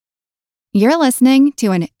You're listening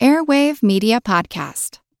to an Airwave Media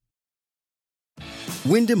Podcast.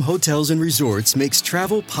 Wyndham Hotels & Resorts makes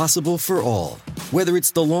travel possible for all. Whether it's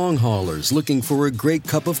the long haulers looking for a great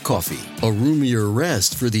cup of coffee, a roomier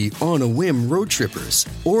rest for the on-a-whim road trippers,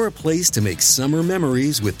 or a place to make summer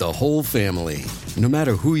memories with the whole family. No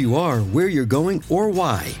matter who you are, where you're going, or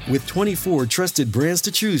why, with 24 trusted brands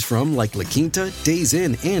to choose from like La Quinta, Days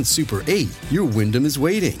Inn, and Super 8, your Wyndham is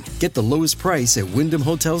waiting. Get the lowest price at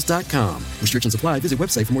WyndhamHotels.com. Restrictions apply. Visit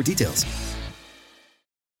website for more details.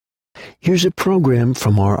 Here's a program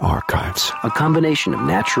from our archives. A combination of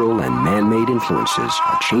natural and man-made influences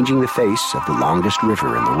are changing the face of the longest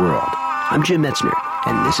river in the world. I'm Jim Metzner,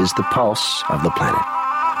 and this is the pulse of the planet.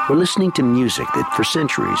 We're listening to music that for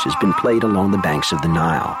centuries has been played along the banks of the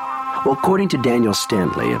Nile. Well, according to Daniel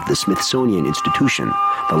Stanley of the Smithsonian Institution,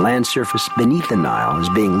 the land surface beneath the Nile is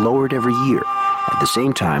being lowered every year. At the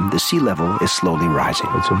same time, the sea level is slowly rising.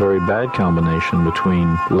 It's a very bad combination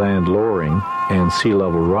between land lowering and sea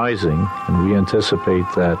level rising, and we anticipate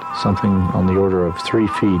that something on the order of 3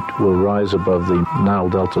 feet will rise above the Nile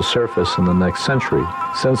Delta surface in the next century.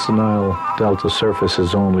 Since the Nile Delta surface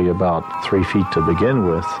is only about 3 feet to begin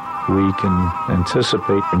with, we can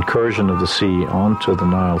anticipate incursion of the sea onto the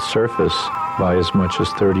Nile surface by as much as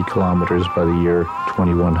 30 kilometers by the year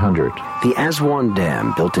 2100. The Aswan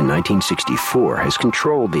Dam, built in 1964, has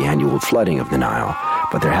controlled the annual flooding of the Nile,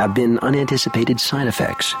 but there have been unanticipated side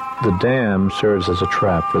effects. The dam serves as a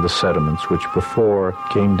trap for the sediments, which before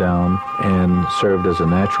came down and served as a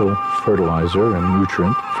natural fertilizer and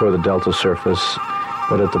nutrient for the delta surface.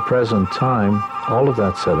 But at the present time, all of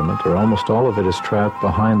that sediment, or almost all of it, is trapped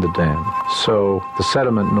behind the dam. So the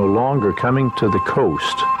sediment no longer coming to the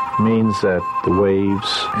coast means that the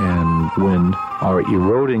waves and wind are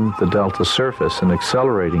eroding the delta surface and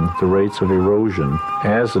accelerating the rates of erosion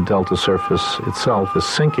as the delta surface itself is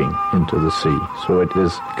sinking into the sea. So it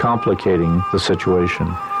is complicating the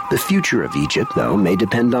situation. The future of Egypt, though, may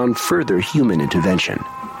depend on further human intervention.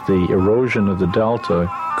 The erosion of the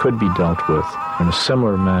delta could be dealt with in a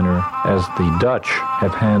similar manner as the Dutch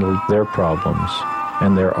have handled their problems.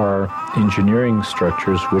 And there are engineering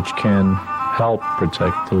structures which can help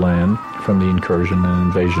protect the land from the incursion and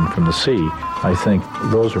invasion from the sea. I think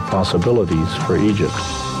those are possibilities for Egypt.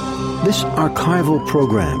 This archival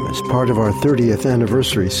program is part of our 30th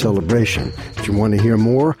anniversary celebration. If you want to hear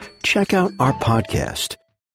more, check out our podcast.